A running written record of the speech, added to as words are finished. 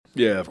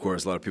Yeah, of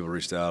course. A lot of people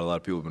reached out. A lot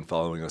of people have been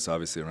following us,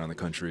 obviously, around the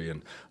country,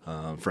 and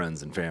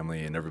friends and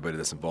family and everybody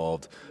that's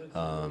involved.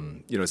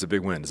 It's a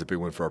big win. It's a big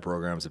win for our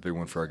program. It's a big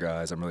win for our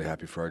guys. I'm really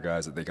happy for our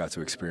guys that they got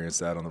to experience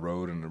that on the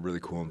road in a really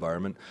cool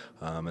environment,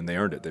 and they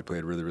earned it. They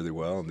played really, really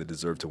well, and they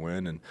deserved to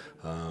win. And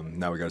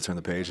now we got to turn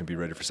the page and be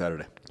ready for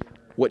Saturday.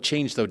 What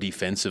changed, though,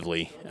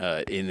 defensively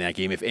in that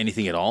game, if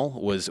anything at all?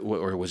 Was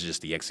it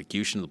just the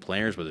execution of the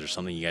players? Was there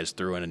something you guys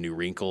threw in a new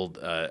wrinkle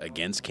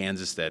against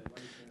Kansas that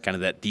kind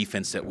of that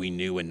defense that we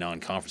knew in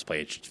non-conference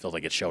play, it felt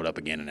like it showed up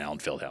again in Allen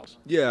Fieldhouse?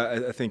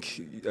 Yeah, I think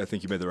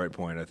you made the right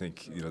point. I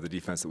think the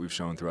defense that we've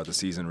shown throughout the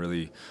season,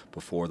 really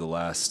before the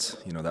last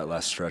that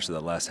last stretch,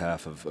 that last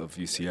half of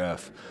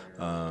UCF,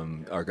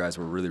 our guys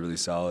were really, really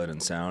solid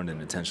and sound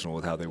and intentional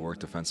with how they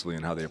worked defensively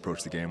and how they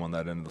approached the game on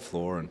that end of the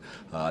floor. And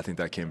I think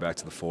that came back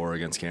to the fore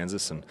against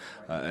Kansas. And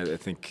I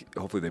think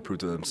hopefully they proved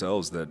to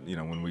themselves that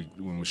when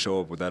we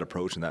show up with that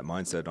approach and that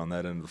mindset on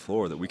that end of the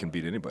floor, that we can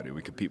beat anybody,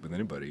 we compete with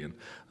anybody, and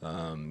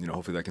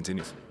hopefully that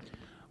continues.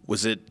 What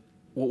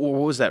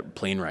was that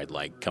plane ride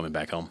like coming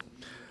back home?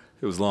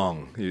 It was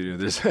long.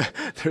 There's a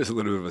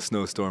little bit of a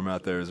snowstorm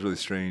out there. It was really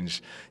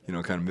strange,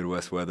 kind of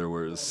Midwest weather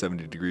where it was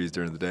 70 degrees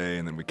during the day,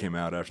 and then we came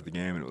out after the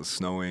game and it was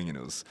snowing, and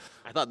it was.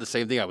 I thought the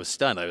same thing. I was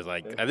stunned. I was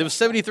like, it was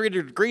 73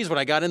 degrees when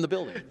I got in the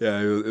building.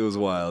 Yeah, it was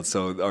wild.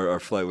 So our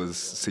flight was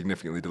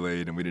significantly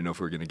delayed, and we didn't know if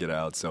we were going to get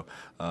out. So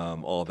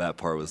all of that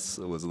part was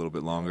a little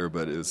bit longer,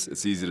 but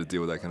it's easy to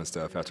deal with that kind of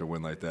stuff after a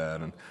win like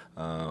that.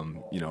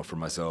 And for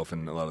myself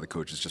and a lot of the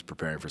coaches, just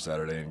preparing for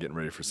Saturday and getting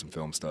ready for some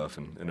film stuff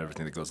and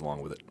everything that goes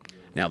along with it.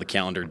 Now the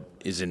calendar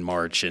is in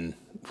March, and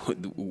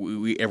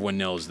everyone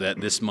knows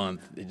that this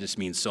month it just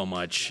means so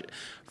much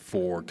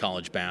for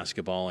college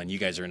basketball, and you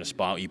guys are in a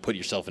spot where you put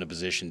yourself in a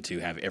position to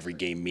have every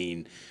game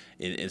mean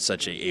in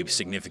such a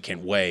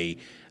significant way.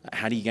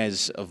 How do you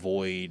guys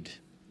avoid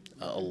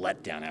a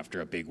letdown after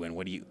a big win?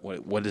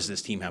 What does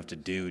this team have to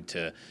do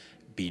to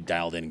be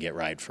dialed in and get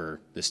right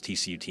for this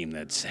TCU team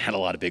that's had a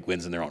lot of big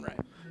wins in their own right?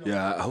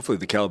 Yeah, hopefully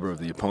the caliber of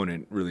the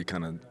opponent really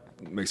kind of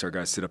makes our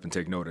guys sit up and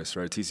take notice,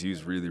 right? TCU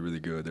is really, really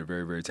good. They're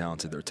very, very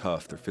talented. They're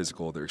tough. They're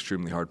physical. They're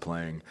extremely hard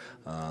playing.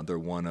 They're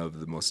one of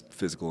the most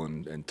physical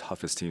and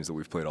toughest teams that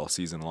we've played all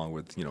season, along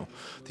with,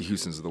 the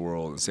Houstons of the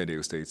world and San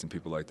Diego States and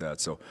people like that.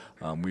 So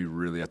we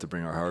really have to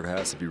bring our hard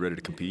hats and be ready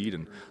to compete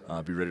and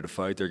be ready to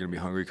fight. They're going to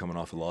be hungry coming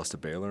off a loss to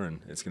Baylor,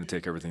 and it's going to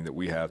take everything that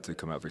we have to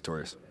come out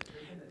victorious.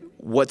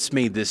 What's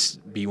made this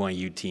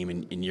BYU team,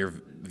 in your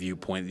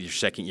viewpoint, your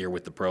second year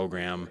with the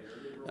program,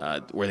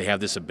 where they have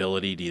this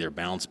ability to either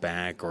bounce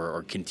back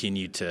or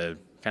continue to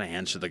kind of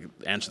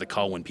answer the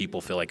call when people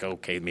feel like,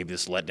 okay, maybe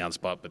this is a letdown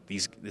spot, but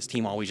this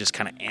team always just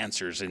kind of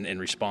answers and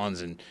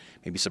responds and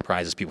maybe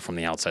surprises people from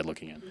the outside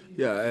looking in?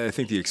 Yeah, I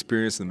think the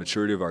experience and the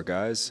maturity of our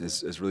guys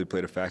has really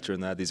played a factor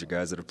in that. These are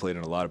guys that have played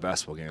in a lot of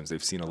basketball games.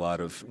 They've seen a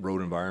lot of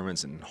road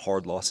environments and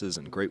hard losses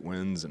and great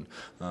wins, and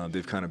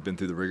they've kind of been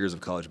through the rigors of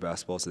college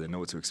basketball, so they know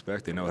what to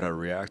expect. They know how to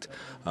react.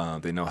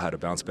 They know how to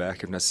bounce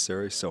back if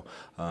necessary. So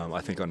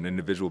I think on an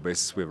individual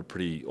basis, we have a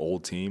pretty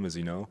old team, as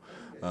you know.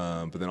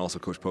 But then also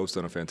Coach Pope's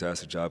done a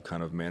fantastic job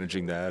kind of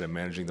managing that and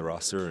managing the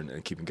roster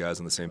and keeping guys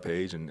on the same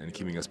page and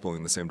keeping us pulling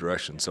in the same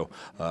direction. So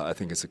I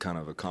think it's a kind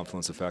of a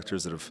confluence of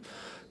factors that have,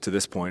 to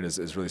this point,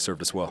 has really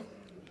served us well.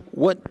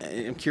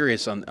 I'm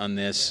curious on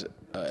this.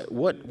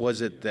 What was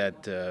it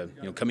that,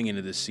 coming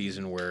into this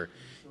season where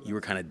you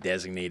were kind of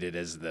designated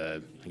as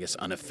the,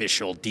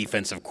 unofficial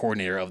defensive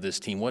coordinator of this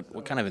team?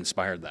 What kind of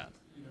inspired that?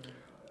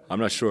 I'm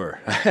not sure.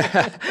 Do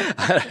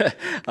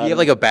you have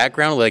like a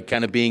background, like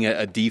kind of being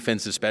a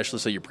defensive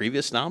specialist at your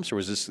previous stops, or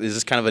is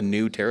this kind of a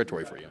new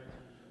territory for you?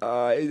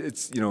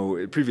 It's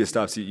previous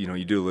stops.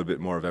 You do a little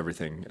bit more of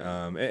everything,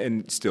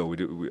 and still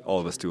all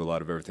of us do a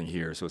lot of everything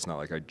here. So it's not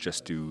like I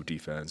just do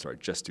defense or I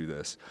just do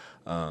this.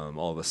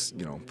 All of us,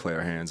 play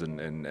our hands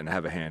and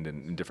have a hand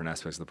in different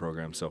aspects of the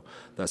program. So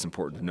that's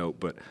important to note.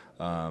 But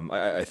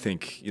I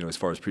think as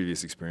far as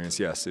previous experience,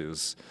 yes, it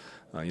was.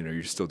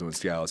 You're still doing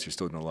scouts, you're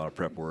still doing a lot of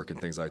prep work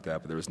and things like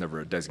that, but there was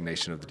never a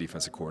designation of the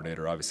defensive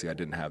coordinator. Obviously, I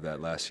didn't have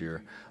that last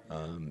year.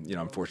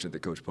 I'm fortunate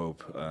that Coach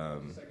Pope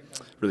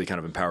really kind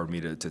of empowered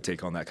me to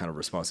take on that kind of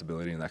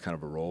responsibility and that kind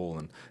of a role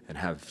and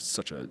have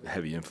such a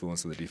heavy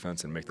influence on the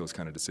defense and make those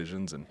kind of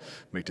decisions and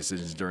make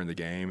decisions during the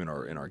game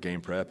and in our game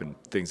prep and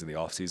things in the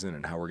offseason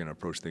and how we're going to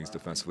approach things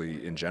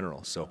defensively in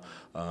general. So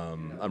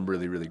I'm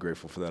really, really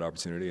grateful for that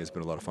opportunity. It's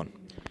been a lot of fun.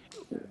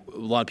 A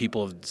lot of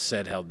people have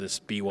said how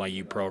this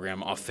BYU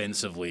program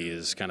offensively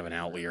is kind of an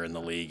outlier in the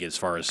league as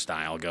far as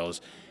style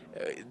goes.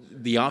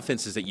 The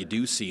offenses that you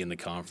do see in the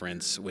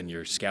conference when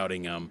you're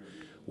scouting them,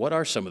 what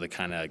are some of the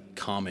kind of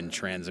common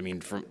trends? I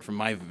mean, from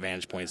my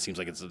vantage point, it seems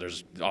like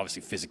there's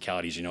obviously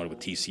physicality, as you noted with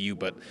TCU,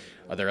 but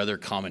are there other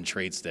common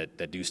traits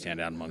that do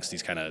stand out amongst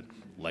these kind of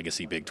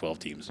legacy Big 12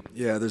 teams.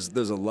 Yeah,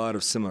 there's a lot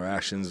of similar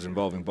actions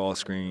involving ball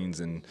screens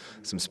and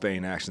some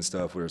Spain action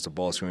stuff where it's a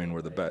ball screen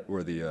where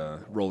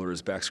the roller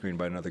is back screened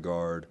by another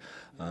guard.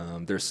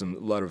 There's a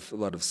lot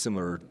of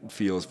similar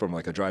feels from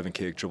like a drive and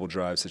kick, dribble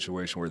drive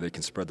situation where they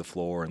can spread the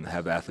floor and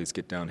have athletes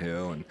get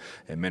downhill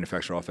and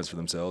manufacture offense for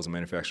themselves and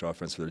manufacture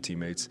offense for their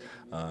teammates.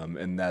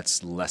 And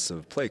that's less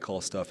of play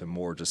call stuff and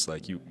more just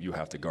like you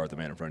have to guard the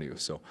man in front of you.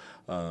 So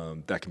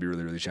that can be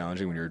really, really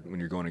challenging when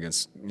you're going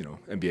against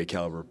NBA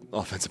caliber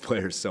offensive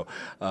players. So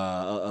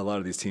a lot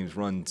of these teams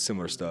run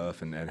similar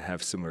stuff and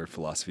have similar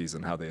philosophies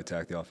on how they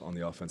attack on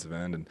the offensive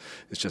end, and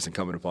it's just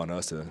incumbent upon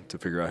us to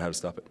figure out how to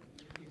stop it.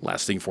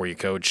 Last thing for you,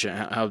 Coach.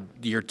 How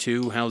year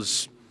two?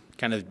 How's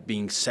kind of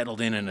being settled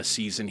in a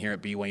season here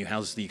at BYU?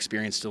 How's the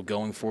experience still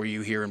going for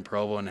you here in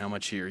Provo, and how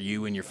much are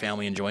you and your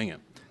family enjoying it?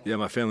 Yeah,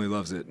 my family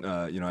loves it.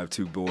 I have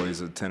two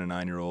boys, a 10 and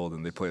 9-year-old,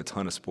 and they play a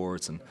ton of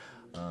sports. And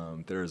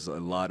there's a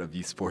lot of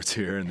youth sports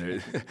here,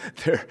 and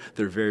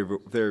they're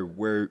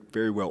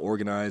very well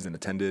organized and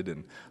attended,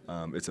 and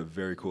it's a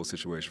very cool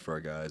situation for our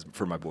guys,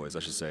 for my boys, I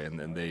should say,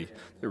 and they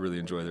really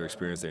enjoy their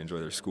experience. They enjoy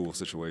their school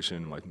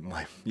situation.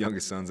 My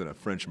youngest son's in a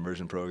French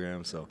immersion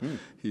program, so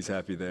he's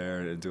happy there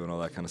and doing all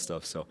that kind of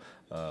stuff. So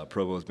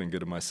Provo's been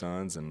good to my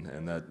sons,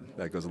 and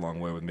that goes a long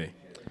way with me.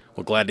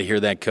 Well, glad to hear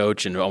that,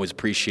 Coach, and always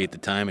appreciate the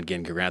time.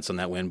 Again, congrats on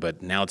that win.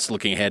 But now it's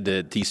looking ahead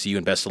to TCU,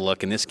 and best of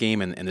luck in this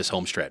game and this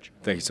home stretch.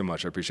 Thank you so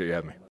much. I appreciate you having me.